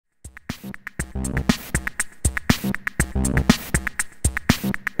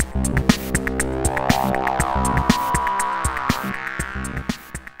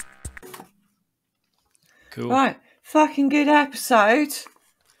Cool. Right, fucking good episode.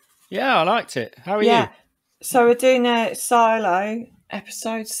 Yeah, I liked it. How are you? So we're doing Silo,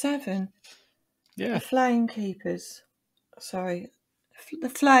 episode 7. Yeah. The Flamekeepers. Sorry, the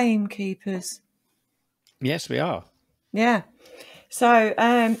Flamekeepers. Yes, we are. Yeah. So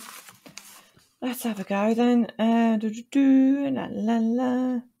let's have a go then.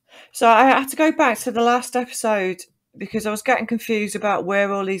 So I had to go back to the last episode because I was getting confused about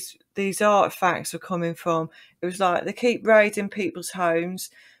where all these artifacts are coming from. It was like they keep raiding people's homes.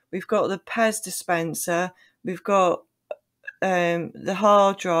 We've got the Pez dispenser. We've got the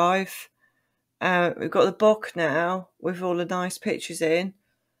hard drive. We've got the book now with all the nice pictures in.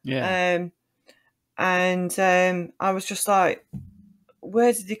 Yeah. And I was just like,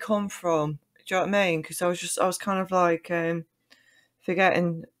 where did he come from? Do you know what I mean? Because I was kind of like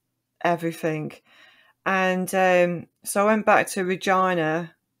forgetting everything. And so I went back to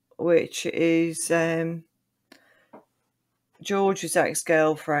Regina, which is George's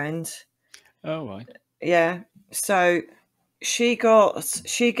ex-girlfriend. Oh, right. Yeah. So she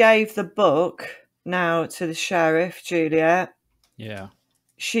gave the book now to the sheriff, Juliet. Yeah.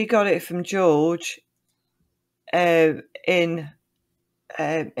 She got it from George in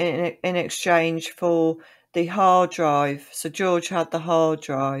exchange for the hard drive. So George had the hard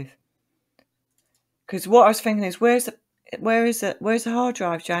drive. Because what I was thinking is, where's the hard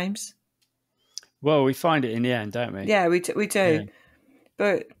drive, James? Well, we find it in the end, don't we? Yeah, we do. Yeah.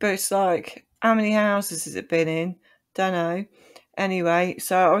 But it's like, how many houses has it been in? Don't know. Anyway,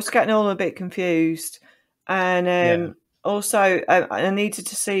 so I was getting all a bit confused, and also I needed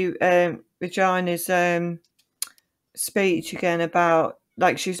to see Regina's speech again about,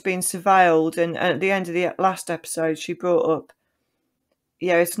 like, she's been surveilled, and at the end of the last episode she brought up,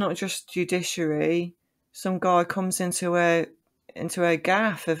 it's not just judiciary. Some guy comes into a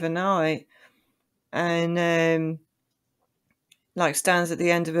gaff of a night and like stands at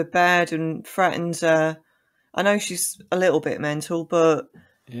the end of her bed and threatens her. I know she's a little bit mental, but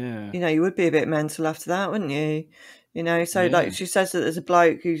Yeah. you would be a bit mental after that, wouldn't you? So like she says that there's a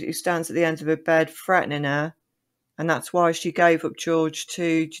bloke who stands at the end of her bed threatening her. And that's why she gave up George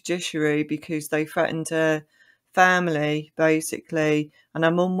to judiciary, because they threatened her family, basically. And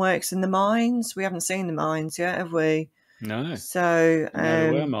her mum works in the mines. We haven't seen the mines yet, have we? No. So, No,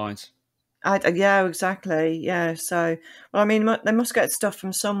 there were mines. yeah, exactly. Yeah. So, well, I mean, they must get stuff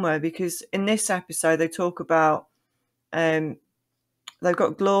from somewhere, because in this episode they talk about they've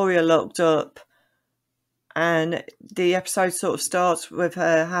got Gloria locked up, and the episode sort of starts with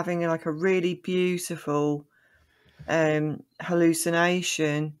her having like a really beautiful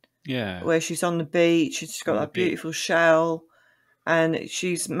hallucination, where she's on the beach and she's got that beautiful shell, and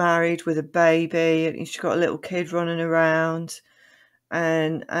she's married with a baby, and she's got a little kid running around,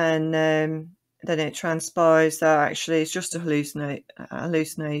 and then it transpires that actually it's just a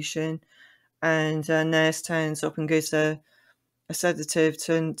hallucination, and a nurse turns up and gives her a sedative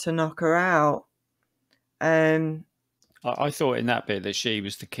to knock her out. I thought in that bit that she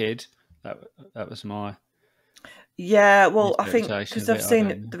was the kid. That was my... Yeah, well, I think because I've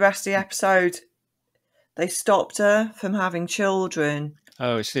seen the rest of the episode, they stopped her from having children.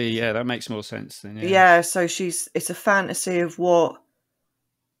 Oh, I see. Yeah, that makes more sense then. Yeah, so it's a fantasy of what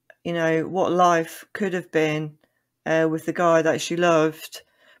life could have been with the guy that she loved,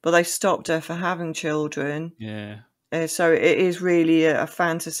 but they stopped her for having children. Yeah. So it is really a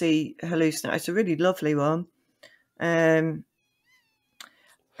fantasy hallucination. It's a really lovely one. And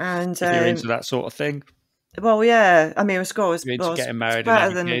if you're into that sort of thing. Well, yeah. I mean, getting married, it's better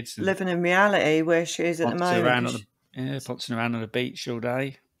and than kids and living in reality where she is at the moment. Poncing around on the beach all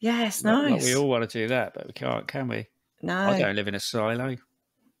day. Yeah, it's nice. Like we all want to do that, but we can't, can we? No. I don't live in a silo.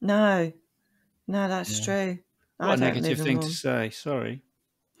 No, that's true. What a negative thing to say. Sorry.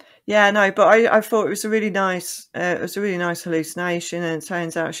 Yeah, no, but I thought it was a really nice hallucination, and it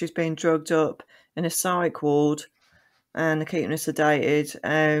turns out she's been drugged up in a psych ward and they're keeping her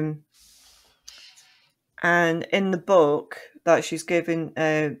sedated. And in the book that she's given,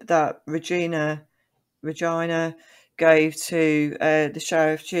 that Regina gave to the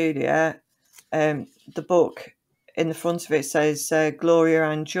Sheriff Juliet, the book in the front of it says Gloria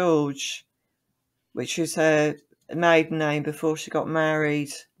Ann George, which is her maiden name before she got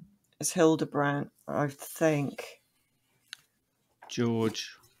married as Hildebrandt, I think.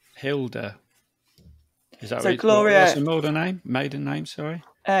 George Hilda. Is that so Gloria? What's her maiden name? Sorry.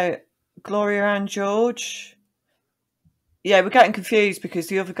 Gloria Ann George. Yeah, we're getting confused because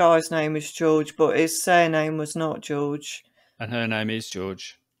the other guy's name was George, but his surname was not George. And her name is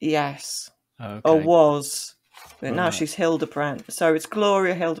George. Yes. Or Okay. was. But now Right. she's Hildebrandt. So it's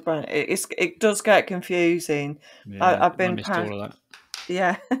Gloria Hildebrandt. It does get confusing. Yeah. I've I been missed past. all of that.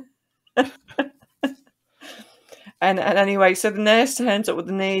 Yeah. And anyway, so the nurse turns up with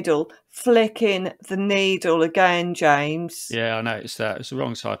the needle, flicking the needle again, James. Yeah, I noticed that. It's the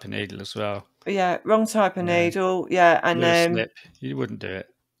wrong type of needle as well. Yeah, wrong type of Yeah. needle. Yeah, and Little slip. You wouldn't do it.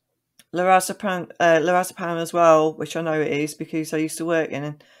 lorazepam as well, which I know it is because I used to work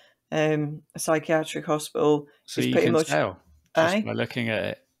in a psychiatric hospital. So Is you pretty can much, tell just eh? by looking at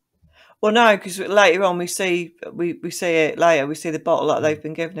it. Well, no, because later on we see it later. We see the bottle that Mm. they've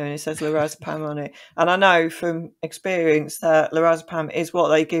been given her, and it says lorazepam on it. And I know from experience that lorazepam is what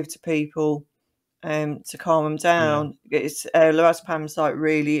they give to people to calm them Yeah. down. It's lorazepam's like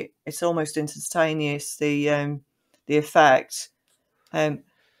really, it's almost instantaneous, the effect.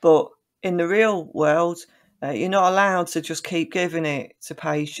 But in the real world, you're not allowed to just keep giving it to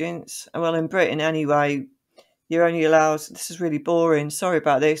patients. Well, in Britain anyway, you're only allowed. This is really boring. Sorry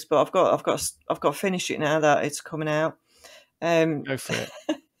about this, but I've got to finish it now that it's coming out. Go for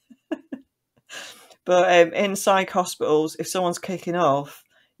it. But in psych hospitals, if someone's kicking off,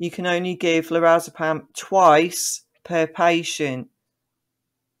 you can only give lorazepam twice per patient.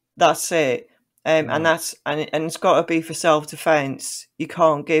 That's it. And Right. and it's got to be for self defense. You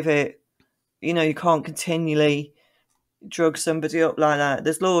can't give it. You can't continually drug somebody up like that.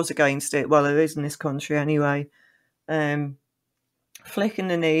 There's laws against it. Well, there is in this country anyway. Flicking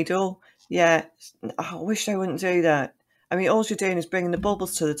the needle. Yeah, I wish they wouldn't do that. I mean, all you're doing is bringing the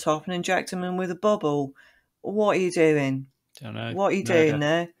bubbles to the top and injecting them with a bubble. What are you doing? Don't know. What are you doing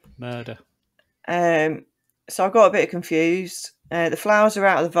Murder. there? Murder. So I got a bit confused. The flowers are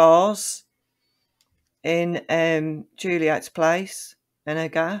out of the vase in Juliet's place in her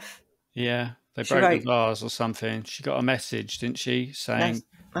gaff. Yeah. They She broke the wrote, vase or something. She got a message, didn't she, saying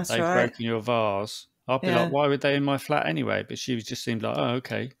that's they've right. broken your vase. I'd be like, Yeah, why would they in my flat anyway? But she was just seemed like, oh,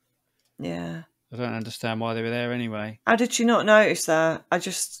 okay. yeah. I don't understand why they were there anyway. How did she not notice that?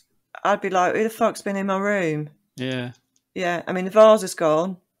 I'd be like, who the fuck's been in my room? Yeah. Yeah, I mean, the vase is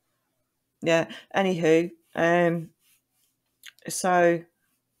gone. Yeah, anywho. So,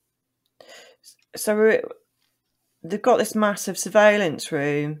 so they've got this massive surveillance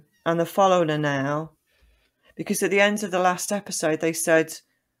room and they're following her now because at the end of the last episode, they said,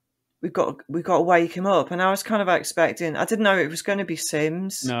 we've got to wake him up. And I was kind of expecting, I didn't know it was going to be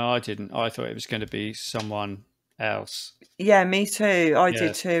Sims. No, I didn't. I thought it was going to be someone else. Yeah, me too. I Yeah.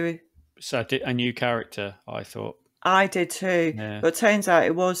 did too. So a new character, I thought. I did too. Yeah. But it turns out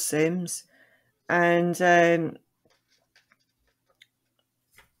it was Sims. And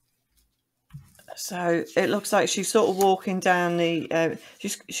so it looks like she's sort of walking down the.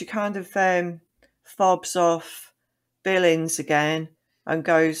 She kind of fobs off Billings again and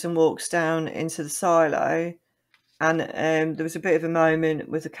goes and walks down into the silo. And there was a bit of a moment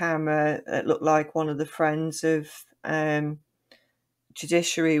with the camera. It looked like one of the friends of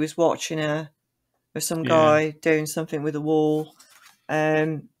Judiciary was watching her, with some guy doing something with a wall.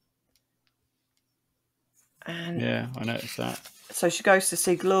 And Yeah, I noticed that. so she goes to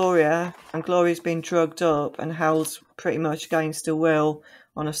see Gloria, and Gloria's been drugged up and held pretty much against her will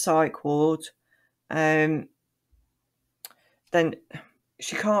on a psych ward. Then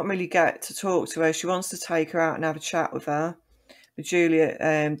she can't really get to talk to her. She wants to take her out and have a chat with her. But Juliet,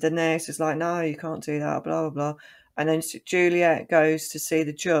 the nurse, is like, no, you can't do that, blah, blah, blah. And then Juliet goes to see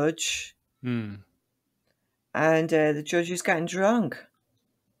the judge, Hmm. and the judge is getting drunk.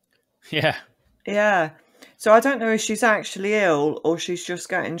 Yeah. Yeah. So I don't know if she's actually ill or she's just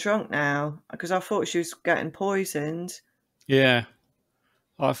getting drunk now, because I thought she was getting poisoned. Yeah.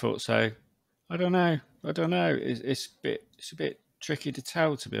 I thought so. I don't know. It's a bit tricky to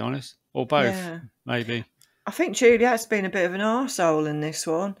tell, to be honest. Or both, Yeah. maybe. I think Juliet's been a bit of an arsehole in this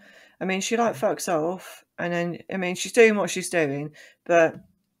one. I mean, she like fucks off, and then I mean she's doing what she's doing, but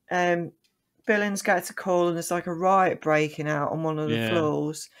Billings gets a call and there's like a riot breaking out on one of the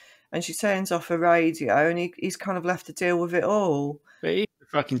floors, and she turns off her radio, and he's kind of left to deal with it all. But he's the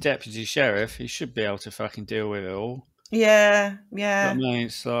fucking deputy sheriff. He should be able to fucking deal with it all. Yeah, You know yeah. what I mean?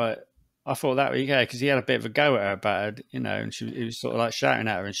 It's like, I thought that was, yeah, because he had a bit of a go at her about it, and he was sort of like shouting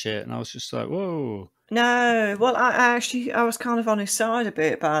at her and shit, and I was just like, whoa. No, well, I was kind of on his side a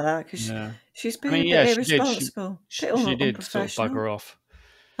bit about that, because she's been a bit irresponsible, She bit did sort of unprofessional. bugger off.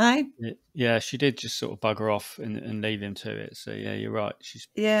 Eh? Yeah, she did just sort of bugger off and leave him to it. So yeah, you're right. She's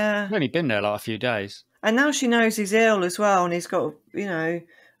Yeah. only been there like a few days. And now she knows he's ill as well, and he's got,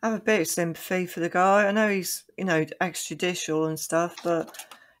 have a bit of sympathy for the guy. I know he's, extrajudicial and stuff, but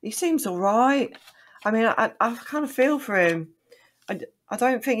he seems all right. I mean, I kind of feel for him. I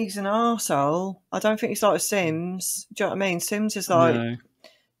don't think he's an arsehole. I don't think he's like Sims. Do you know what I mean? Sims is like, No.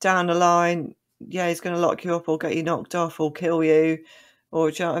 down the line, yeah, he's going to lock you up or get you knocked off or kill you, or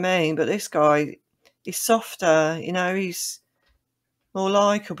do you know what I mean? But this guy, he's softer, he's more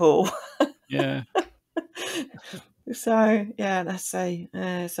likable. Yeah. So, yeah, let's see.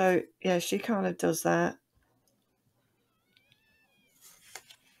 So, yeah, she kind of does that.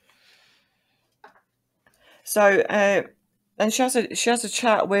 So, and she has a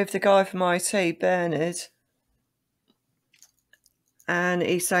chat with the guy from IT, Bernard, and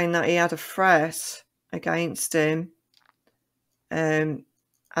he's saying that he had a threat against him, and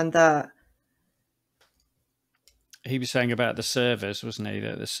that He was saying about the servers, wasn't he?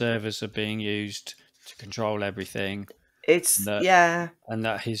 That the servers are being used to control everything. it's That yeah, and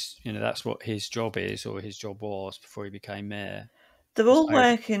that his, that's what his job is, or his job was before he became mayor. they're Was all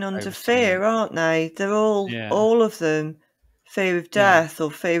working under overseeing. fear, aren't they? They're Yeah, all of them, fear of yeah, death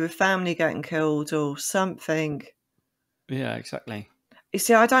or fear of family getting killed or something. yeah, exactly. You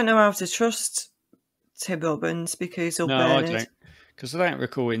see, I don't know how to trust Tim Robbins because he'll No, I burn it don't, because I don't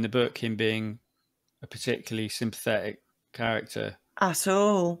recall in the book him being a particularly sympathetic character. at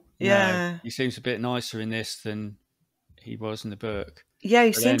all. No, Yeah. he seems a bit nicer in this than he was in the book. Yeah, he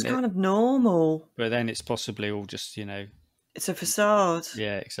But seems then, kind of normal. it's possibly all just, It's a facade.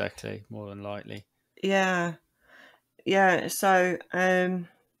 yeah, exactly, more than likely. Yeah. Yeah. So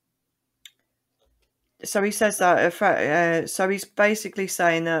he says that. So he's basically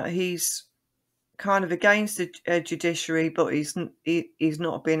saying that he's kind of against the judiciary, but he's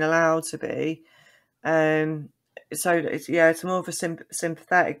not being allowed to be. So it's more of a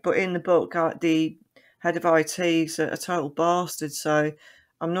sympathetic. But in the book, the head of IT is a total bastard. So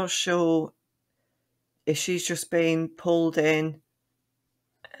I'm not sure if she's just being pulled in,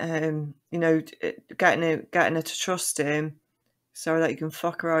 getting her to trust him so that you can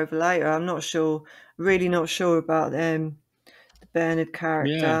fuck her over later. I'm not sure, really not sure about the Bernard Yeah,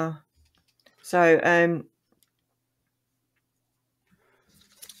 character. So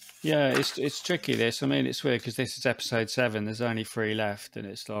yeah, it's tricky. This, I mean, it's weird because this is episode 7. There's only 3 left, and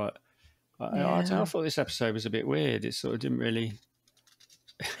it's like I don't know, I yeah. thought this episode was a bit weird. It sort of didn't really.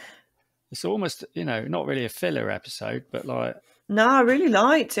 It's almost, not really a filler episode, but like, No, I really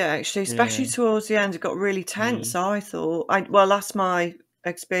liked it actually, especially yeah, towards the end. It got really yeah, tense. I thought. Well, that's my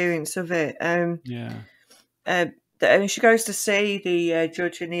experience of it. yeah, And she goes to see the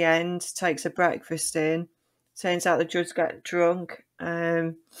judge in the end. Takes her breakfast in. Turns out the judge got drunk.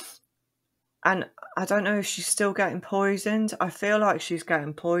 And I don't know if she's still getting poisoned. I feel like she's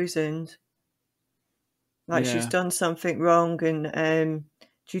getting poisoned. Like she's yeah, done something wrong in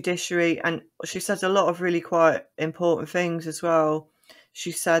judiciary. And she says a lot of really quite important things as well.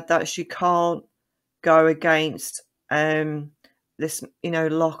 She said that she can't go against this,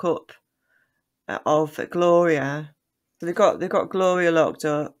 lockup of Gloria. They've got Gloria locked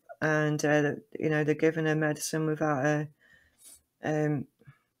up, and they're giving her medicine without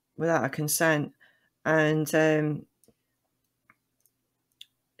her consent, and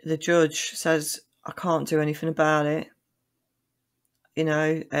the judge says I can't do anything about it.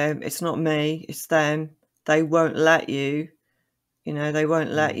 It's not me, it's them. They won't let you. They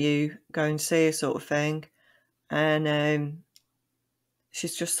won't let you go and see her, sort of thing. And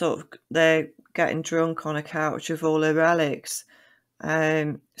she's just sort of they're getting drunk on a couch with all her relics.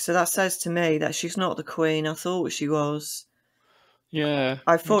 So that says to me that she's not the queen I thought she was. yeah.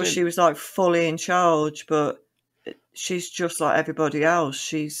 I I thought didn't. she was like fully in charge, but she's just like everybody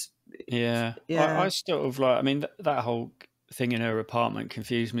else. Yeah, I Yeah. sort of like. I mean, that whole thing in her apartment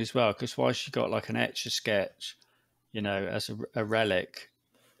confused me as well. Because why she got like an etch a sketch, as a relic,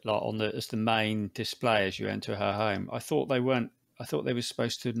 like on as the main display as you enter her home. I thought they weren't. I thought they were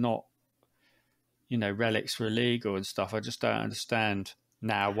supposed to not. Relics were illegal and stuff. I just don't understand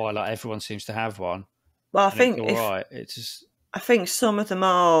now why like everyone seems to have one Well, and it's all right. It's just I think some of them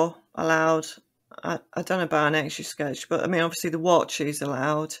are allowed. I don't know about an extra sketch, but I mean, obviously the watch is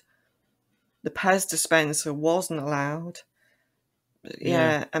allowed. The Pez dispenser wasn't allowed. But yeah.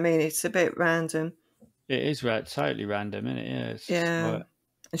 yeah, I mean, it's a bit random. It is totally random, isn't it? Yeah, it's just Yeah. like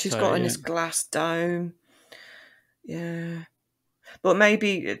And she's so. got in Yeah, this glass dome. Yeah. But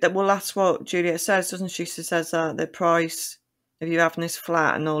maybe, well, that's what Juliet says, doesn't she? She says that the price of you having this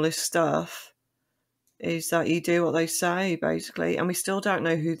flat and all this stuff is that you do what they say, basically. And we still don't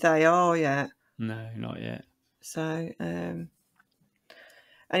know who they are yet. no, not yet. So,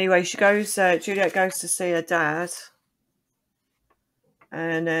 anyway, Juliet goes to see her dad.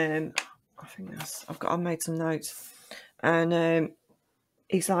 and I think I made some notes, and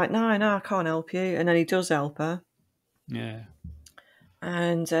he's like, no, I can't help you, and then he does help her. Yeah.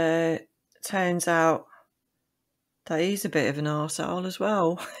 And turns out that he's a bit of an arsehole as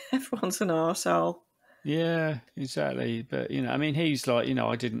well. Everyone's an arsehole. Yeah, exactly. But I mean, he's like, he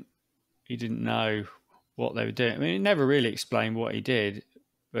didn't know what they were doing. I mean, he never really explained what he did,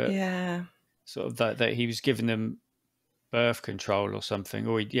 but Yeah. sort of that he was giving them birth control or something,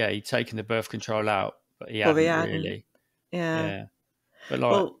 or he'd taken the birth control out, but he But he hadn't hadn't. really. Yeah. Yeah, but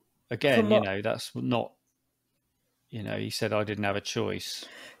like Well, again, from what that's not. He said I didn't have a choice.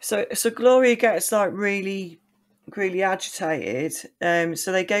 so Gloria gets like really, really agitated.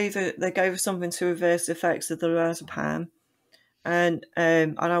 So they gave her something to reverse the effects of the lorazepam, and I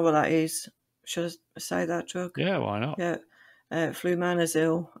know what that is. Should I say that drug? Yeah, why not? Yeah,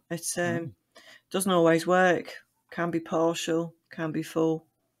 flumanazole. It's doesn't always work. Can be partial. Can be full.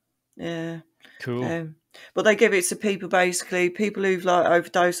 Yeah. Cool. But they give it to people who've like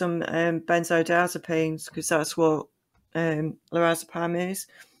overdosed on benzodiazepines, because that's what lorazepam is.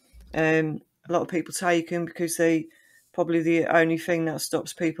 A lot of people take them because they probably the only thing that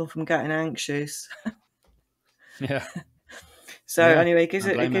stops people from getting anxious. Yeah. So Yeah, anyway,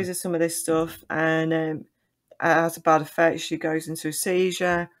 don't blame her some of this stuff, and it has a bad effect. She goes into a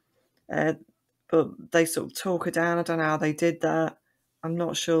seizure, but they sort of talk her down. I don't know how they did that. I'm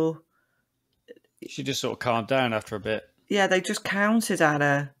not sure. She just sort of calmed down after a bit. Yeah, they just counted at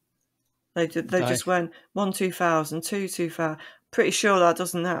her. They just went 1 2000, 2 2000. Pretty sure that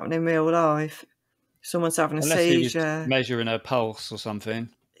doesn't happen in real life. Someone's having a Unless he was seizure. measuring her pulse or something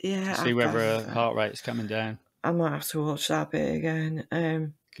Yeah, to see whether her heart rate's coming down. I might have to watch that bit again.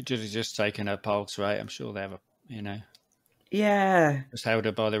 Could you have just taken her pulse rate? I'm sure they have Yeah. just held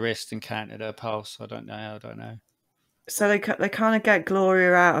her by the wrist and counted her pulse. I don't know. So they kind of get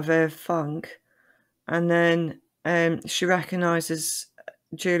Gloria out of her funk, and then she recognises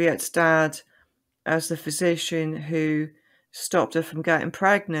Juliet's dad as the physician who stopped her from getting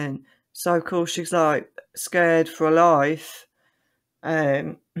pregnant. So of course she's like scared for her life.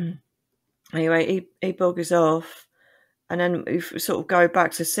 Anyway, he buggers off, and then we sort of go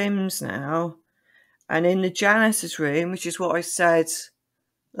back to Sims now, and in the janitor's room, which is what I said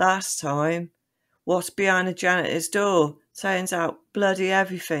last time, what's behind the janitor's door? Turns out bloody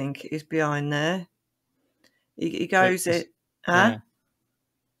everything is behind there. He goes it, huh? Yeah.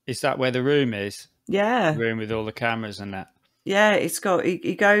 Is that where the room is? Yeah. The room with all the cameras and that? Yeah,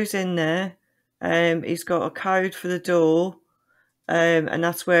 he goes in there, he's got a code for the door, and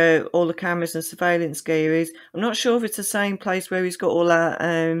that's where all the cameras and surveillance gear is. I'm not sure if it's the same place where he's got all that,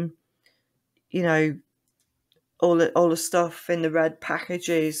 all the stuff in the red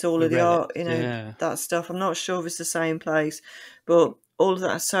packages, all The of the relics, art, yeah. that stuff. I'm not sure if it's the same place, but all of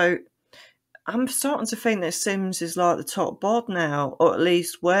that. So I'm starting to think that Sims is like the top bod now, or at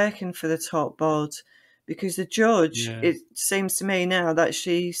least working for the top bod, because the judge, it seems to me now that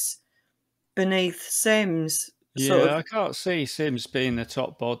she's beneath Sims. Yeah, I can't see Sims being the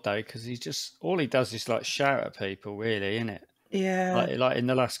top bod though, because all he does is like shout at people, really, isn't it? Yeah. Like in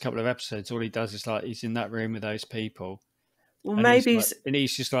the last couple of episodes, all he does is like he's in that room with those people. Well, and maybe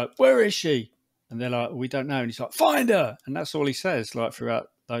he's just like, where is she? And they're like, we don't know. And he's like, find her. And that's all he says, like throughout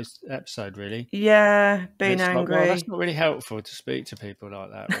those episode, really. Yeah, being angry. Like, well, that's not really helpful to speak to people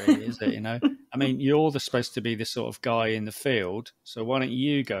like that, really, is it? I mean, you're supposed to be the sort of guy in the field, so why don't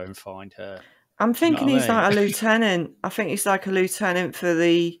you go and find her? I'm thinking he's like a lieutenant. I think he's like a lieutenant for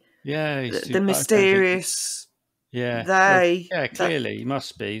the mysterious. Yeah, they. Well, clearly he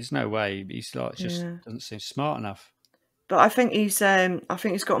must be. There's no way he's like just doesn't seem smart enough. But I think he's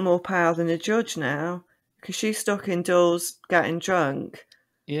got more power than the judge now, because she's stuck indoors getting drunk.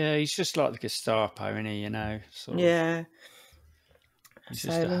 Yeah, he's just like the Gestapo, isn't he? Sort of. Yeah. He's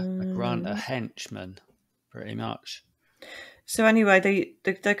just a grunt, a henchman, pretty much. So anyway,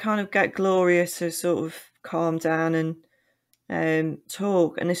 they kind of get Gloria to sort of calm down and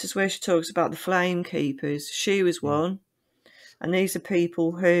talk, and this is where she talks about the Flamekeepers. She was one, and these are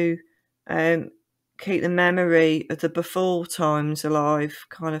people who keep the memory of the before times alive,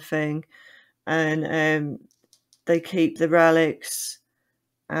 kind of thing, and they keep the relics.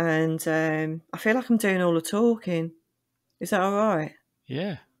 And I feel like I'm doing all the talking. Is that all right?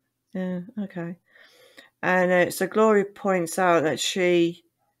 Yeah. Yeah. Okay. And so Gloria points out that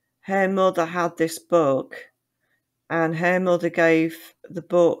her mother had this book, and her mother gave the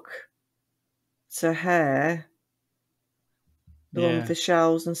book to her, the one with the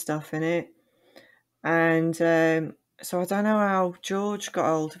shells and stuff in it. And so I don't know how George got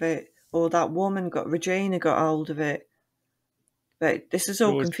hold of it, or that woman Regina got hold of it. But this is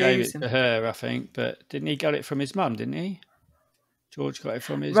all George gave it confusing. to her, I think, but didn't he get it from his mum, didn't he? George got it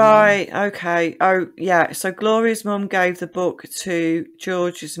from his mum. Right, okay. Oh, yeah. So Gloria's mum gave the book to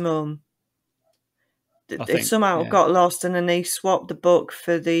George's mum. I It think, somehow yeah. got lost, and then he swapped the book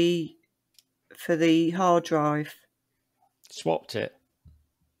for the hard drive. Swapped it.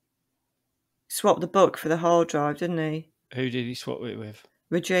 Swapped the book for the hard drive, didn't he? Who did he swap it with?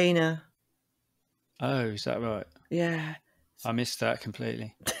 Regina. Oh, is that right? Yeah. I missed that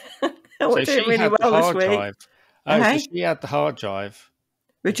completely. We're So doing she really had the well this hard week. drive. Oh, so Hey? she had the hard drive.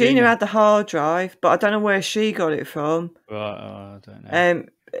 Regina had the hard drive, but I don't know where she got it from. Right, I don't know.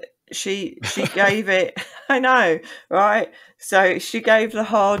 She gave it. I know, right? So she gave the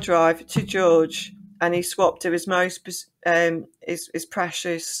hard drive to George, and he swapped to his most his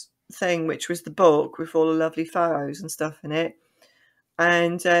precious thing, which was the book with all the lovely photos and stuff in it,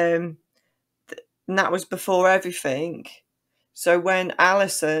 and that was before everything. So when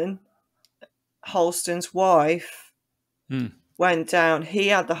Alison, Holston's wife, went down, he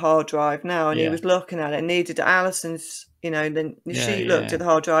had the hard drive now, and he was looking at it, needed Alison's, then she looked at the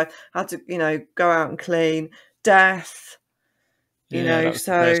hard drive, had to, go out and clean. Death, that was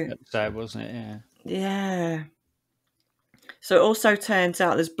so. the first episode, wasn't it? Yeah. Yeah. So it also turns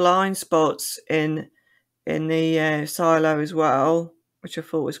out there's blind spots in the silo as well, which I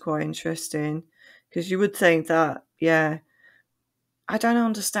thought was quite interesting, because you would think that, I don't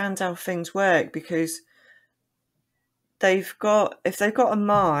understand how things work, because if they've got a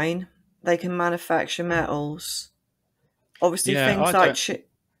mine, they can manufacture metals. Obviously, things like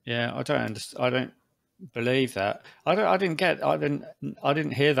I don't understand. I don't believe that. I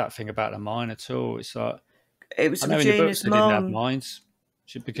didn't hear that thing about the mine at all. It's like, it was I know in the books Regina's they didn't have mum. mines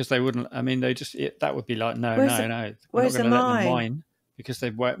because they wouldn't. I mean, that would be like, no. We're not Where's going the to let them mine? mine because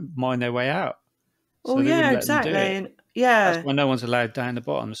they mine their way out. So Oh they yeah, wouldn't let them do exactly. it. And yeah, That's why no one's allowed down the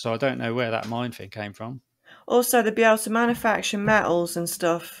bottom. So I don't know where that mine thing came from. also, they'd be able to manufacture metals and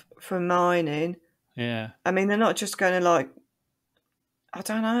stuff from mining. Yeah. I mean, they're not just going to I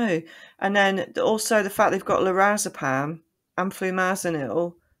don't know. And then also the fact they've got lorazepam and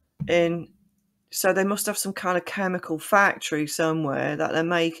flumazenil in, so they must have some kind of chemical factory somewhere that they're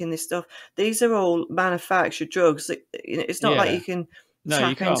making this stuff. These are all manufactured drugs. It's not like you can you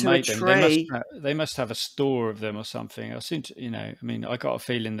tap can't into a make them. tree. They must have a store of them or something. I mean, I got a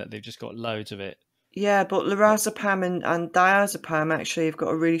feeling that they've just got loads of it. Yeah, but lorazepam and diazepam actually have got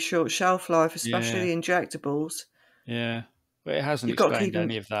a really short shelf life, especially the injectables. Yeah, but it hasn't You've got to explained keep them.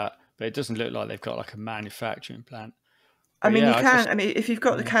 any of that. But it doesn't look like they've got like a manufacturing plant. I mean, you can. I mean, if you've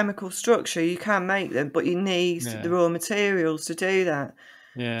got the chemical structure, you can make them, but you need the raw materials to do that.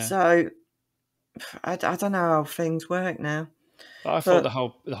 Yeah. So I don't know how things work now. But I thought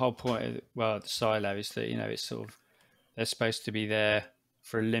the whole point of the silo is that it's sort of they're supposed to be there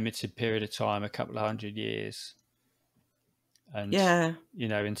for a limited period of time, a couple of 100 years, and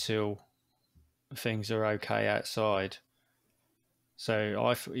until things are okay outside.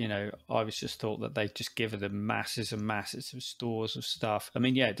 So I was just thought that they'd just given them masses and masses of stores of stuff. I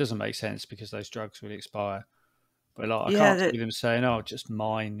mean, it doesn't make sense because those drugs will expire. But I can't see them saying, "Oh, just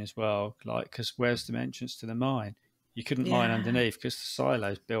mine as well." Because where's the entrance to the mine? You couldn't mine underneath because the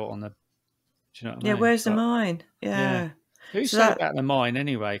silo's built on the. Do you know what I mean? Yeah, where's the mine? Yeah. Who said about the mine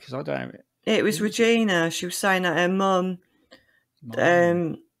anyway? Because I don't. It was Regina. She was saying that her mum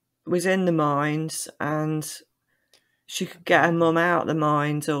was in the mines and she could get her mum out the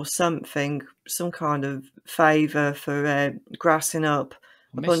mines or something, some kind of favour for grassing up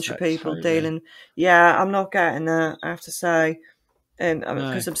a bunch of people dealing. Yeah, I'm not getting that, I have to say,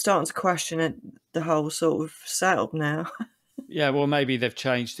 because I'm starting to question the whole sort of setup now. Yeah, well, maybe they've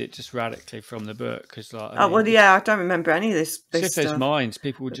changed it just radically from the book because, I don't remember any of this if stuff. there's mines,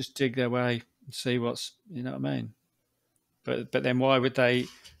 people would just dig their way and see what's, you know what I mean. But then why would they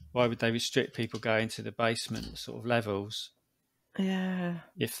restrict people going to the basement sort of levels? Yeah.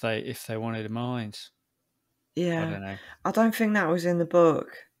 If they wanted mines. Yeah. I don't know. I don't think that was in the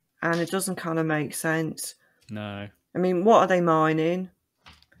book, and it doesn't kind of make sense. No. I mean, what are they mining?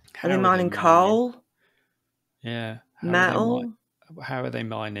 Are they mining coal? Yeah. Metal? How are they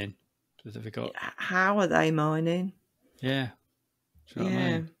mining? How are they mining? Yeah. Do you know what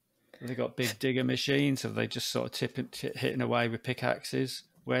I mean? Have they got big digger machines? Have they just sort of hitting away with pickaxes?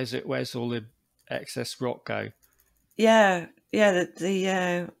 Where's all the excess rock go? Yeah. What do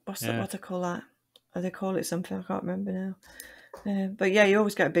they call that? They call it something, I can't remember now. But yeah, you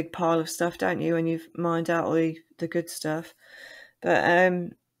always get a big pile of stuff, don't you, when you've mined out all the good stuff. But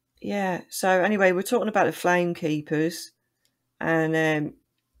so anyway, we're talking about the Flamekeepers, and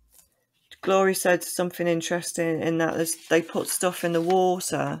Glory said something interesting in that they put stuff in the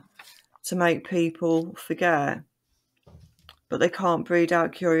water to make people forget, but they can't breed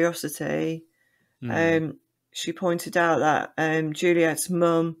out curiosity. She pointed out that Juliet's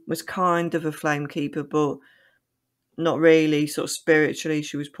mum was kind of a flamekeeper, but not really. Sort of spiritually,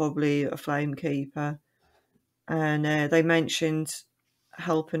 she was probably a flamekeeper. And they mentioned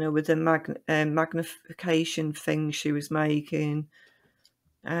helping her with the magnification thing she was making.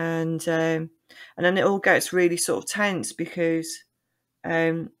 And then it all gets really sort of tense because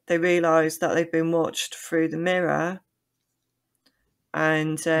they realise that they've been watched through the mirror.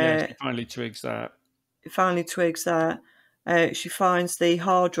 And she finally twigs that. She finds the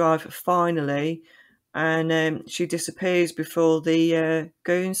hard drive finally, and she disappears before the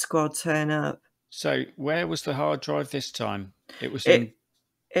goon squad turn up. So where was the hard drive this time? It was in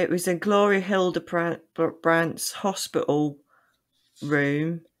Gloria Hildebrandt's hospital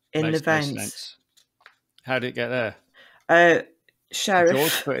room in the vents. No sense. How did it get there? Sheriff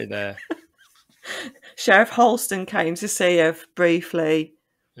George put it there. Sheriff Holston came to see her briefly.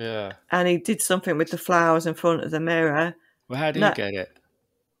 Yeah. And he did something with the flowers in front of the mirror. Well, how did he get it?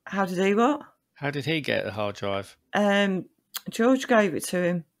 How did he what? How did he get the hard drive? George gave it to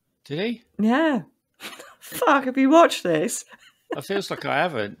him. Did he? Yeah. Fuck, have you watched this? It feels like I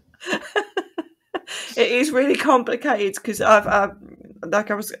haven't. It is really complicated because I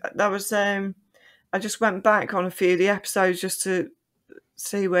just went back on a few of the episodes just to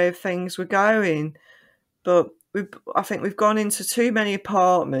see where things were going. But I think we've gone into too many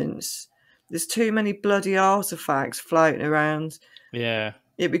apartments. There's too many bloody artifacts floating around. Yeah.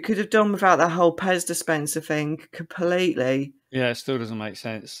 We could have done without that whole Pez dispenser thing completely. Yeah, it still doesn't make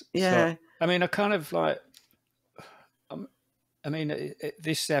sense. Yeah. So, I mean, I kind of like...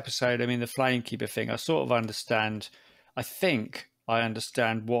 this episode, the Flamekeeper thing, I sort of understand. I think I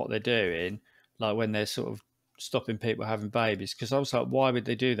understand what they're doing, like when they're sort of stopping people having babies, because I was like, why would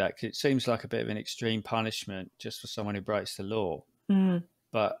they do that? Because it seems like a bit of an extreme punishment just for someone who breaks the law.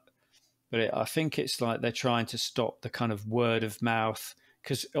 But I think it's like they're trying to stop the kind of word of mouth,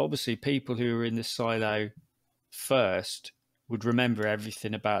 because obviously people who were in the silo first would remember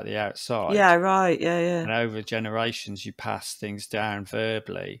everything about the outside. Yeah, right. Yeah. And over generations, you pass things down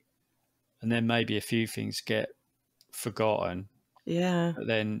verbally, and then maybe a few things get forgotten. Yeah. But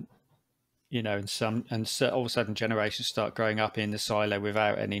then, and so all of a sudden generations start growing up in the silo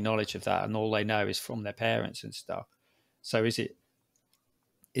without any knowledge of that, and all they know is from their parents and stuff. So is it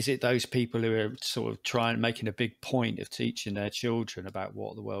those people who are sort of making a big point of teaching their children about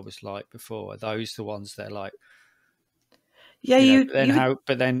what the world was like before? Are those the ones that are like, yeah,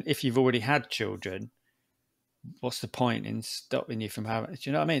 but then if you've already had children, what's the point in stopping you from having? Do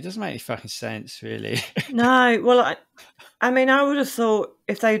you know what I mean? It doesn't make any fucking sense, really. No, well, I would have thought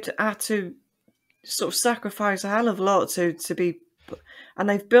if they'd had to sort of sacrifice a hell of a lot to be, and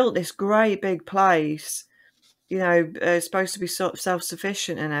they've built this great big place, supposed to be sort of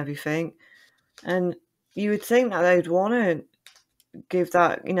self-sufficient and everything, and you would think that they'd want to give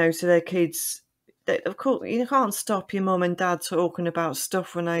that, to their kids. Of course, you can't stop your mum and dad talking about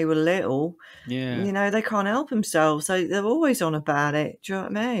stuff when they were little. Yeah. They can't help themselves. They're always on about it. Do you know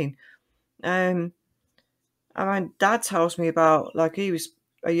what I mean? Dad tells me about, like, he was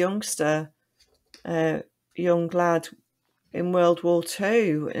a youngster, young lad in World War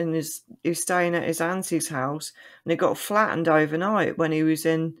II, and he was staying at his auntie's house, and he got flattened overnight when he was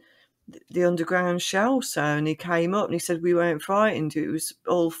in the underground shelter, and he came up and he said we weren't frightened. It was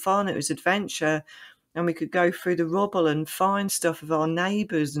all fun. It was adventure, and we could go through the rubble and find stuff of our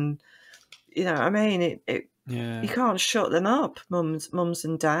neighbours, and you can't shut them up, mums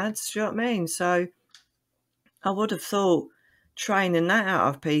and dads. Do you know what I mean? So I would have thought training that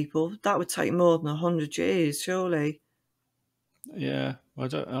out of people, that would take more than 100 years, surely. Yeah, I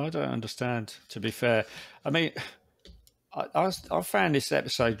don't understand, to be fair. I mean, I found this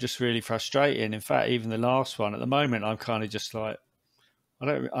episode just really frustrating. In fact, even the last one, at the moment, I'm kind of just like,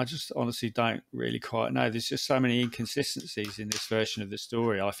 I just honestly don't really quite know. There's just so many inconsistencies in this version of the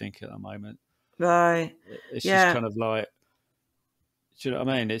story, I think, at the moment. Right. It's just kind of like, do you know what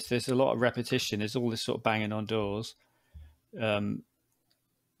I mean? There's a lot of repetition. There's all this sort of banging on doors. I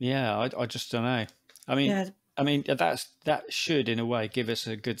just don't know. I mean, that should, in a way, give us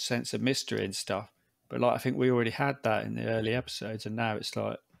a good sense of mystery and stuff. But like, I think we already had that in the early episodes, and now it's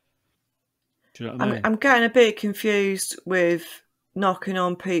like, do you know what I mean? I'm getting a bit confused with knocking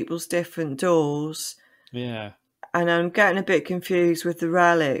on people's different doors. Yeah. And I'm getting a bit confused with the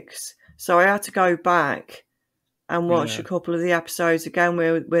relics. So I had to go back and watch a couple of the episodes again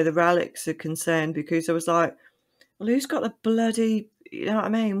where the relics are concerned, because I was like, well, who's got the bloody you know what I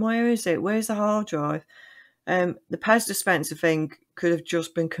mean? Where is it? Where's the hard drive? The Pez dispenser thing could have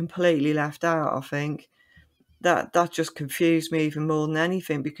just been completely left out, I think. That just confused me even more than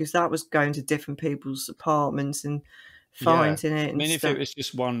anything, because that was going to different people's apartments and Yeah. finding it I and mean, if it stuff. was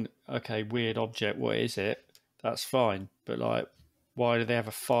just one, okay, weird object, what is it? That's fine. But like, why do they have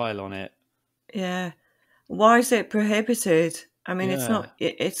a file on it? Yeah. Why is it prohibited? I mean, Yeah.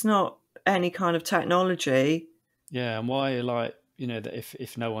 it's not any kind of technology. Yeah. And why, like, that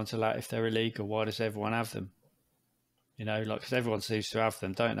if no one's allowed, if they're illegal, why does everyone have them? Like, because everyone seems to have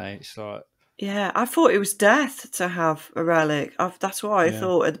them, don't they? It's like, Yeah, I thought it was death to have a relic. That's what I yeah,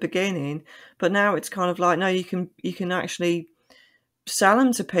 thought at the beginning, but now it's kind of like, no, you can actually sell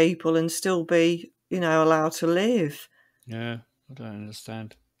them to people and still be, allowed to live. yeah. I don't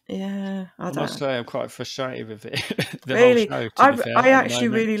understand. Yeah, I I must don't say, I'm quite frustrated with it, the whole really. show, to be I fair, at the actually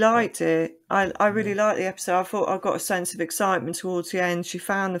moment. really But, liked it. I yeah. really liked the episode. I thought I got a sense of excitement towards the end. She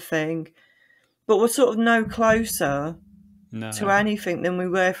found the thing, but we're sort of no closer to No. anything than we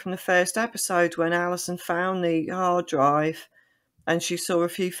were from the first episode when Alison found the hard drive and she saw a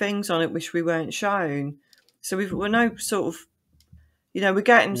few things on it which we weren't shown. So we're no sort of, we're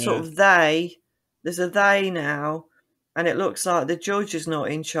getting Yeah. sort of there's a they now, and it looks like the judge is not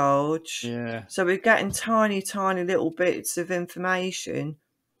in charge. Yeah. So we're getting tiny, tiny little bits of information.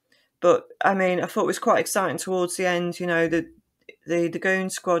 But I mean, I thought it was quite exciting towards the end, the goon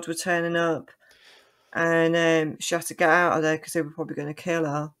squad were turning up, and she had to get out of there because they were probably going to kill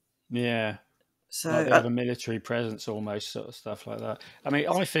her. Yeah. So Like they have a military presence almost, sort of stuff like that. I mean,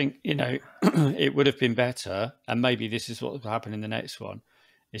 I think, it would have been better, and maybe this is what will happen in the next one,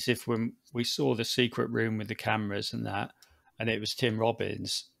 is if when we saw the secret room with the cameras and that, and it was Tim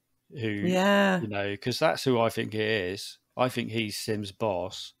Robbins who, yeah, because that's who I think it is. I think he's Sim's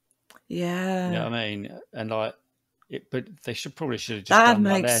boss. You know yeah, what I mean? And like, but they should have just that done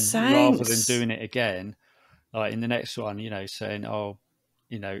that makes then, rather than sense. doing it again. Like in the next one, saying, "Oh,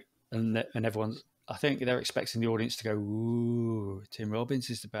 you know," and everyone's. I think they're expecting the audience to go, "Ooh, Tim Robbins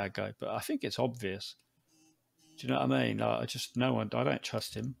is the bad guy," but I think it's obvious. Do you know what I mean? Like, I don't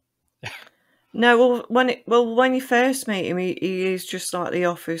trust him. No, when you first meet him, he is just like the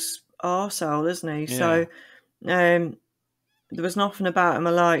office arsehole, isn't he? Yeah, So, there was nothing about him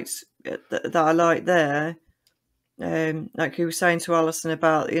I liked that I liked there. Like he was saying to Alison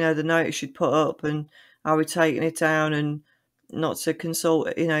about the notice she'd put up and how we'd taken it down and not to consult.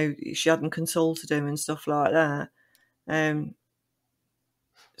 She hadn't consulted him and stuff like that. Um,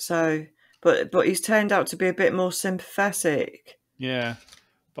 so, but he's turned out to be a bit more sympathetic. yeah,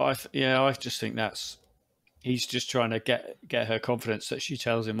 but I just think he's just trying to get her confidence that she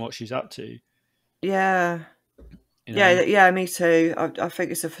tells him what she's up to. Yeah. You know, Yeah, me too. I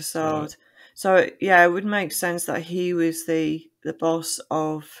think it's a so facade. So yeah, it would make sense that he was the boss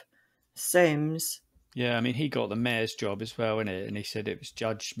of Sims. yeah. I mean, he got the mayor's job as well, innit? And he said it was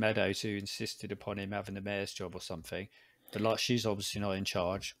Judge Meadows who insisted upon him having the mayor's job or something. But like, she's obviously not in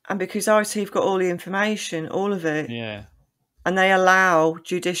charge. And because IT've got all the information, all of it, Yeah, and they allow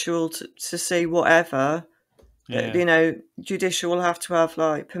judicial to see whatever, yeah. judicial will have to have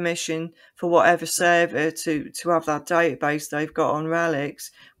like permission for whatever server to have that database they've got on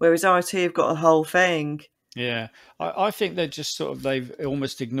relics, whereas IT have got the whole thing. Yeah, I think they've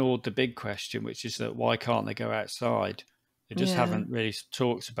almost ignored the big question, which is that why can't they go outside? They just Yeah, haven't really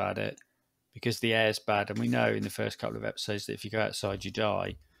talked about it because the air's bad, and we know in the first couple of episodes that if you go outside, you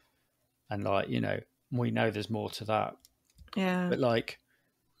die, and like we know there's more to that. yeah, But like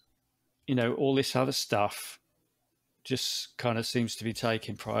all this other stuff just kind of seems to be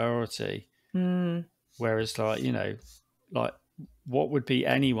taking priority, mm, whereas like what would be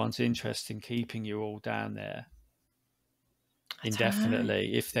anyone's interest in keeping you all down there I don't know.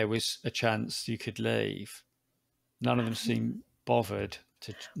 indefinitely if there was a chance you could leave? None of them seem bothered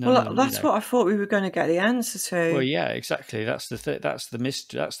to. None of Well, them, that's what I thought we were going to get the answer Well, to. yeah, exactly. That's the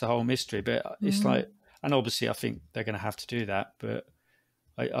mystery. That's the whole mystery. But it's Mm, like, and obviously, I think they're going to have to do that. But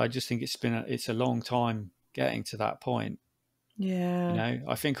I just think it's a long time getting to that point. yeah,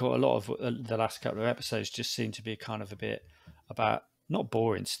 I think a lot of the last couple of episodes just seem to be kind of a bit about not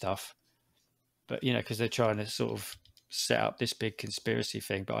boring stuff, but because they're trying to sort of set up this big conspiracy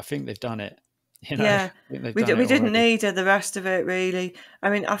thing. But I think they've done it. I yeah. think they've We done it we didn't already. need the rest of it really. I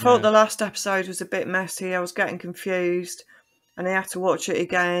mean, I thought Yeah, the last episode was a bit messy. I was getting confused, and I had to watch it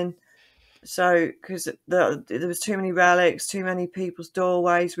again. So because there was too many relics, too many people's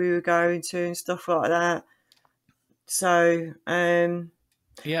doorways we were going to, and stuff like that. So, I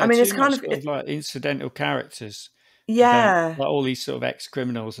yeah. mean, it's Too kind much of sort of like incidental characters who don't, yeah, like all these sort of ex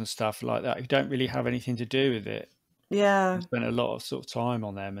criminals and stuff like that, who don't really have anything to do with it. Yeah. spent a lot of sort of time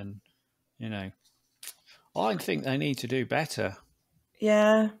on them, and you know, I think they need to do better.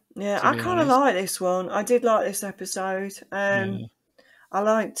 Yeah. Yeah. To I be kind of honest, like this one. I did like this episode. yeah, I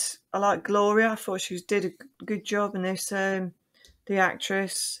liked Gloria. I thought she did a good job in this. The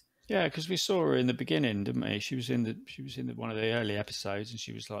actress. yeah, because we saw her in the beginning, didn't we? She was in the one of the early episodes, and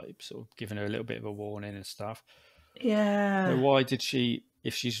she was like sort of giving her a little bit of a warning and stuff. So Yeah. why did she,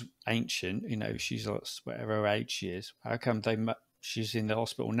 if she's ancient, you know, she's like whatever her age she is, how come she's in the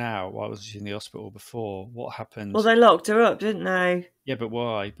hospital now? Why wasn't she in the hospital before? What Well, happened? they locked her up, didn't they? Yeah, but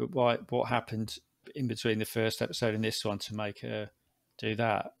why? But why? What happened in between the first episode and this one to make her do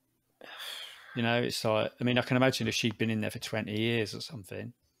that? You know, it's like, I mean, I can imagine if she'd been in there for 20 years or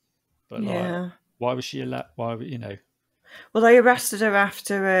something, but like, Yeah. why was she allowed? Why, you know? Well, they arrested her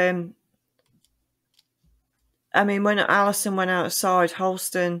after. I mean, when Alison went outside,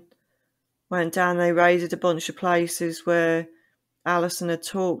 Holston went down. They raided a bunch of places where Alison had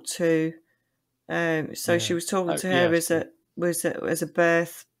talked to. So Yeah. she was talking Oh, to her yeah. as a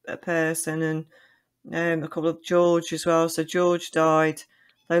birth person, and a couple of George as well. So George died.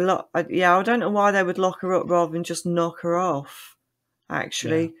 I don't know why they would lock her up rather than just knock her off. Yeah.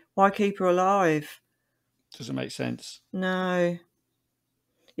 Actually, why keep her alive? Doesn't make sense. No.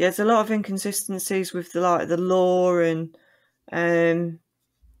 Yeah, there's a lot of inconsistencies with the law, and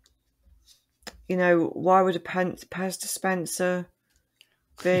why would a Pez dispenser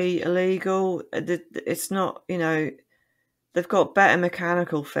be illegal? It's not. They've got better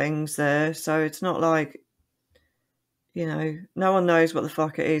mechanical things there, so it's not like no one knows what the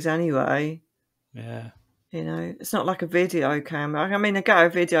fuck it is anyway. Yeah. It's not like a video camera. I mean, I get a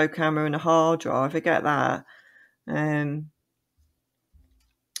video camera and a hard drive. I get that.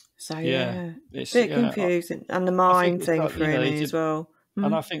 So Yeah. yeah, It's, bit yeah. confusing, and the I think mind it's thing like, you threw know, they me as did. well.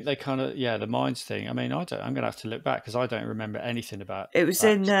 And I think they kind of, yeah, the mines thing. I mean, I'm going to have to look back because I don't remember anything about It was in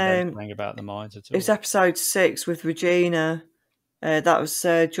actually them saying about the mines at it was all. episode 6 with Regina. That was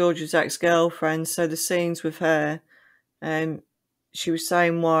George's ex-girlfriend. So the scenes with her, she was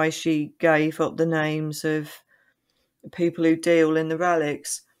saying why she gave up the names of people who deal in the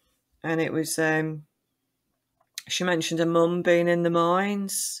relics, and it was she mentioned her mum being in the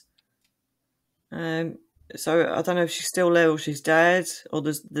mines. So I don't know if she's still ill, she's dead, or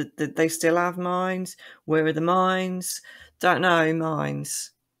they still have mines. Where are the mines? Don't know,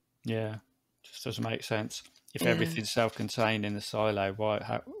 mines. Yeah. Just doesn't make sense. If Yeah. everything's self-contained in the silo,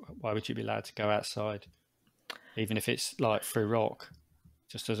 why would you be allowed to go outside? Even if it's like through rock,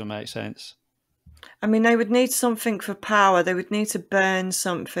 just doesn't make sense. I mean, they would need something for power. They would need to burn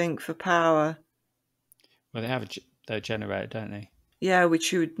something for power. Well, they have their generator, don't they? Yeah,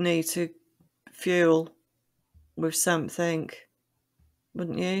 which you would need to fuel with something,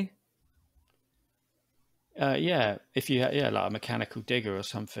 wouldn't you? Yeah, if you like a mechanical digger or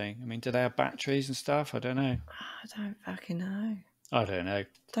something. I mean, do they have batteries and stuff? I don't know. I don't fucking know. I don't know.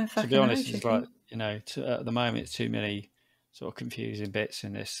 Don't To be fucking know, honest, it's like, chicken. at the moment, it's too many sort of confusing bits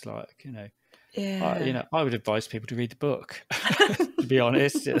in this. Like, Yeah. I would advise people to read the book. To be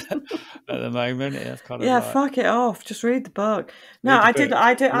honest, at the moment, it's kind of Yeah, like fuck it off. Just read the book. No, read the I did. book.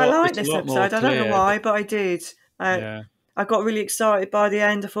 I did. I liked It's a this lot more episode. I don't know clear. why, but I did. Yeah, I got really excited by the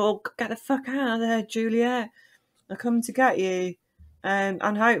end. I thought, oh, get the fuck out of there, Juliet. I'm coming to get you. And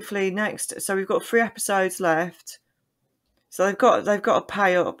hopefully next. So we've got 3 episodes left. So they've got to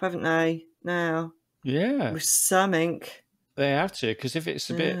pay up, haven't they? Now yeah, with something. they have to, because if it's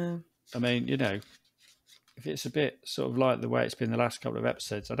a bit, Yeah. I mean, if it's a bit sort of like the way it's been the last couple of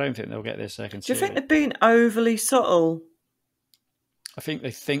episodes, I don't think they'll get their second Do you think series. they're being overly subtle? I think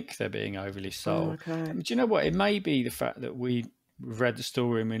they're being overly subtle. Oh, okay. I mean, do you know what? It may be the fact that we've read the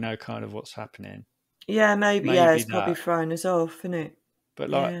story and we know kind of what's happening. Yeah, maybe. Yeah, Maybe it's probably that. thrown us off, isn't it? But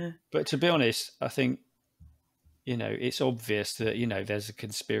Yeah. but to be honest, I think it's obvious that there's a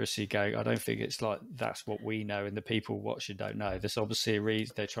conspiracy going. I don't think it's like that's what we know and the people watching don't know. There's obviously a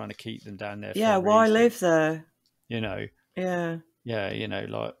reason they're trying to keep them down there. Yeah. For a Why reason, live there? Yeah,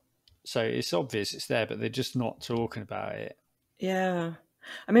 like, so it's obvious it's there, but they're just not talking about it. Yeah.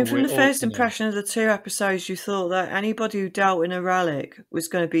 I mean, from the first impression of the 2 episodes, you thought that anybody who dealt in a relic was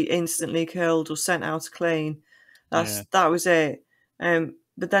going to be instantly killed or sent out to clean. That was it.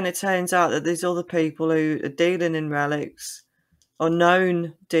 But then it turns out that there's other people who are dealing in relics, or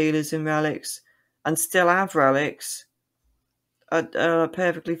known dealers in relics, and still have relics, are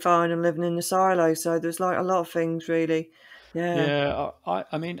perfectly fine and living in the silo. So there's like a lot of things, really. Yeah. Yeah,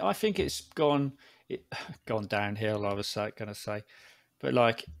 I mean, I think it's gone downhill. I was going to say, but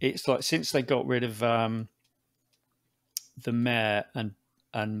like it's like since they got rid of the mayor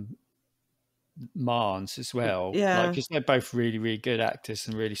and Marnes as well. Yeah. Like, because they're both really, really good actors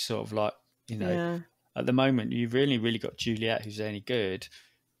and really sort of like, you know, Yeah. at the moment you've really, really got Juliet who's any good.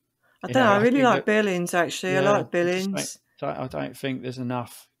 I You don't know. know, I I really think like that, Billings, actually. I yeah, like I just Billings. I don't think there's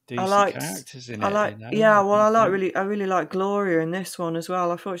enough I decent liked. characters in I it. like. You know, Yeah. I Well, think so. I really like Gloria in this one as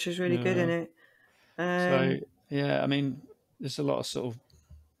well. I thought she was really good in Yeah. it. So yeah, I mean, there's a lot of sort of,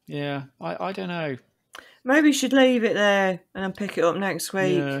 yeah. I don't know. Maybe you should leave it there and then pick it up next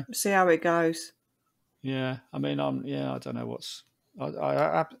week. Yeah. See how it goes. Yeah, I mean, I don't know what's.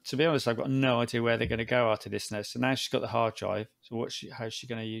 To be honest, I've got no idea where they're going to go after this now. So now she's got the hard drive. So how's she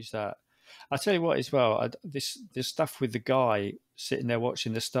going to use that? I tell you what, as well, this stuff with the guy sitting there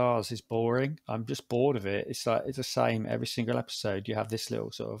watching the stars is boring. I'm just bored of it. It's like it's the same every single episode. You have this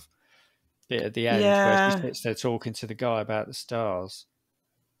little sort of bit at the end where she Yeah. sits there talking to the guy about the stars,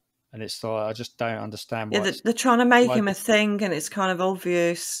 and it's like I just don't understand Yeah. They're trying to make him a thing, and it's kind of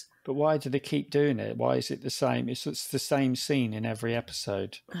obvious. But why do they keep doing it? Why is it the same? It's the same scene in every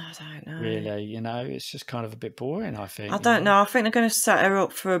episode. I don't know. Really, you know, it's just kind of a bit boring, I think. I don't know. I think they're going to set her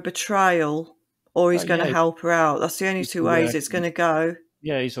up for a betrayal, or he's going to help her out. That's the only two ways it's going to go.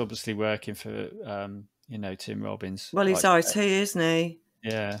 Yeah, he's obviously working for, you know, Tim Robbins. Well, he's IT, isn't he?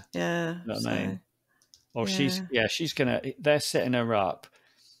 Yeah. Yeah. You know what I mean? Or she's going to, they're setting her up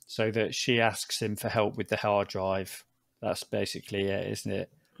so that she asks him for help with the hard drive. That's basically it, isn't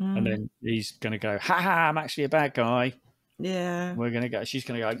it? And then he's going to go, ha ha, I'm actually a bad guy. Yeah. She's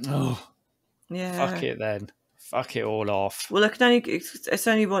going to go, oh, yeah. Fuck it then. Fuck it all off. Well, it's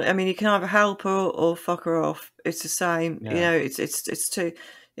only one. I mean, you can either help her or fuck her off. It's the same. Yeah. You know, it's a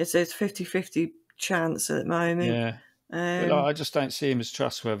 50-50 chance at the moment. Yeah. But like, I just don't see him as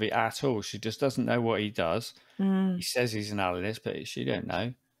trustworthy at all. She just doesn't know what he does. He says he's an analyst, but she don't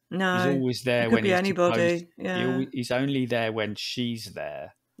know. No. He's always there when he's anybody. Supposed. Yeah. He's only there when she's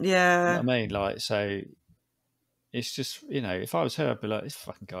there. Yeah. You know what I mean? Like, so it's just, you know, if I was her, I'd be like, this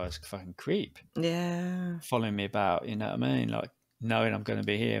fucking guy's a fucking creep. Yeah. Following me about, you know what I mean? Like, knowing I'm going to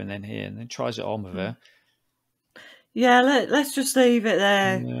be here, and then tries it on with her. Yeah, let's just leave it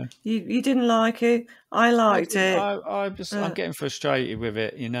there. Yeah. You didn't like it. I liked it. I'm getting frustrated with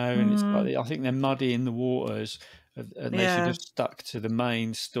it, you know, and it's like, I think they're muddying the waters, and they should have stuck to the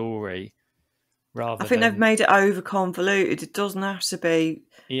main story. I think they've made it over convoluted. It doesn't have to be.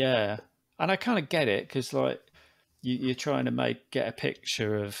 Yeah, and I kind of get it, because like you're trying to get a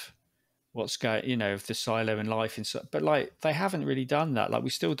picture of what's going, you know, of the silo and life inside, but like they haven't really done that. Like we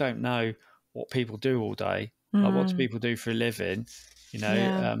still don't know what people do all day. Like what do people do for a living? You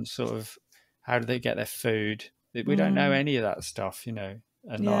know, sort of how do they get their food? We don't know any of that stuff, you know,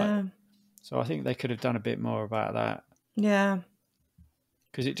 and like so I think they could have done a bit more about that. Yeah.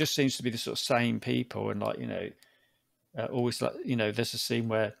 Because it just seems to be the sort of same people, and like, you know, always like, you know, there's a scene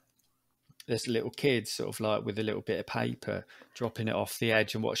where there's a little kid sort of like with a little bit of paper dropping it off the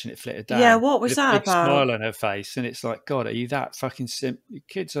edge and watching it flitter down. Yeah, what was that about? Smile on her face, and it's like, God, are you that fucking simple?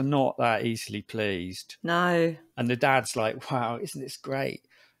 Kids are not that easily pleased. No. And the dad's like, wow, isn't this great?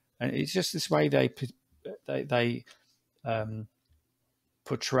 And it's just this way they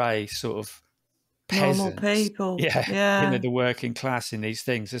portray sort of peasants. Normal people. Yeah. You know, the working class in these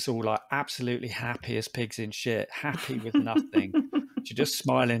things. It's all like absolutely happy as pigs in shit, happy with nothing. You're just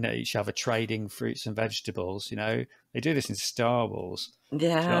smiling at each other, trading fruits and vegetables. You know, they do this in Star Wars. Yeah. Do you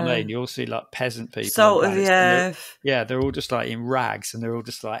know what I mean? You all see like peasant people. Salt of the earth. They're all just like in rags, and they're all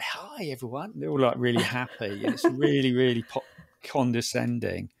just like, hi, everyone. They're all like really happy. And it's really, really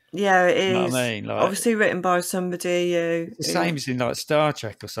condescending. Yeah, it is. You know what I mean? Like, obviously written by somebody it's the same as in like Star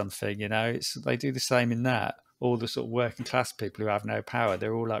Trek or something, you know. They do the same in that. All the sort of working class people who have no power,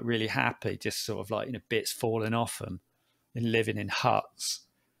 they're all like really happy, just sort of like, you know, bits falling off them and living in huts.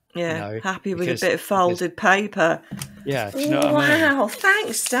 Yeah, you know, happy with a bit of folded paper. Yeah, do you know what I mean? Wow,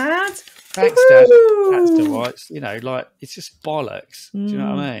 thanks, Dad. Thanks, Dad. That's the right. You know, like it's just bollocks. Do you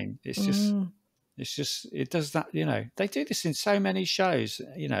know what I mean? It's just, it does that, you know, they do this in so many shows,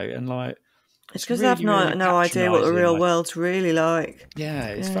 you know, and like, it's because really, they have no idea what the real world's really like. Yeah,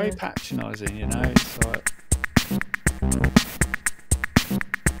 it's very patronising, you know, it's like.